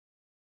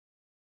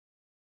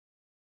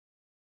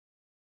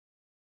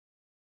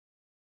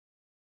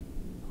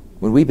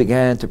When we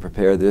began to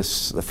prepare the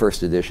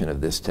first edition of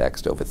this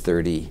text over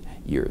 30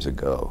 years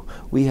ago,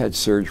 we had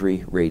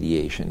surgery,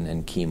 radiation,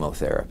 and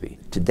chemotherapy.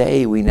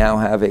 Today, we now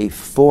have a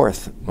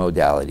fourth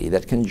modality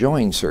that can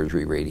join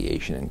surgery,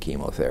 radiation, and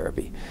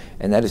chemotherapy,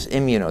 and that is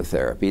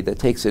immunotherapy that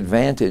takes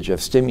advantage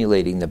of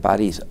stimulating the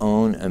body's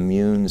own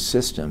immune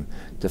system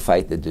to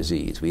fight the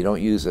disease. We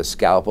don't use a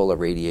scalpel, a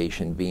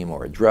radiation beam,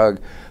 or a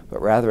drug,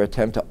 but rather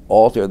attempt to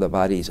alter the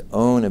body's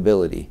own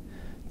ability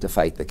to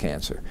fight the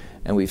cancer.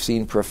 And we've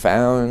seen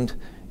profound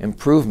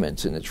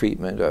improvements in the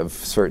treatment of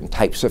certain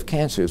types of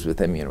cancers with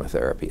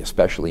immunotherapy,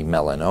 especially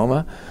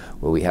melanoma,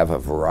 where we have a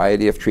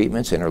variety of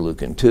treatments,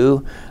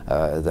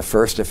 interleukin-2, the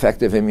first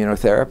effective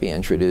immunotherapy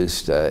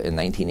introduced in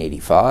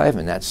 1985,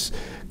 and that's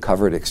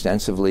covered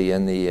extensively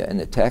in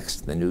the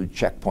text. The new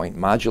checkpoint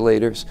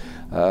modulators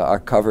are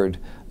covered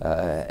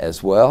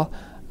as well,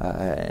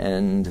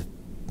 and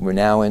we're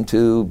now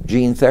into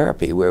gene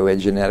therapy, where we're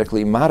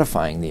genetically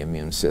modifying the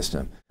immune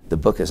system. The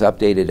book is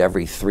updated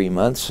every 3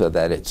 months so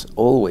that it's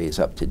always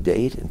up to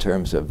date in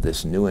terms of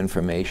this new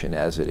information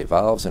as it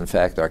evolves. In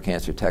fact, our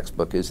cancer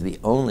textbook is the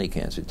only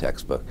cancer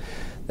textbook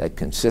that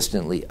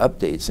consistently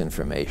updates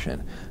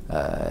information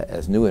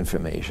as new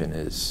information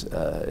is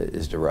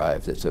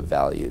derived. It's of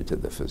value to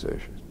the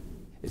physician.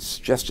 It's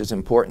just as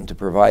important to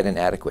provide an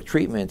adequate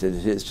treatment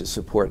as it is to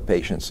support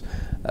patients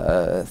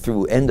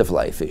through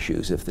end-of-life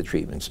issues if the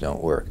treatments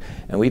don't work.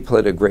 And we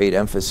put a great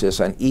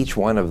emphasis on each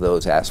one of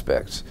those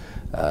aspects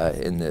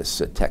in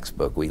this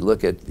textbook. We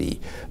look at the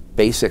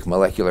basic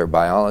molecular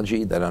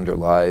biology that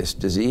underlies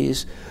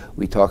disease.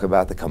 We talk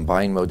about the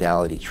combined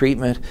modality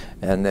treatment,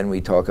 and then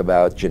we talk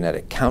about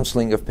genetic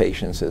counseling of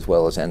patients as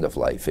well as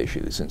end-of-life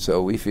issues. And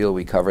so we feel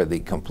we cover the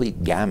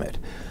complete gamut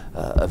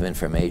of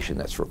information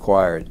that's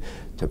required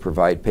to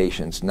provide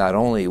patients not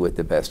only with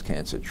the best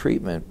cancer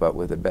treatment, but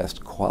with the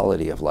best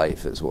quality of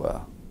life as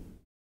well.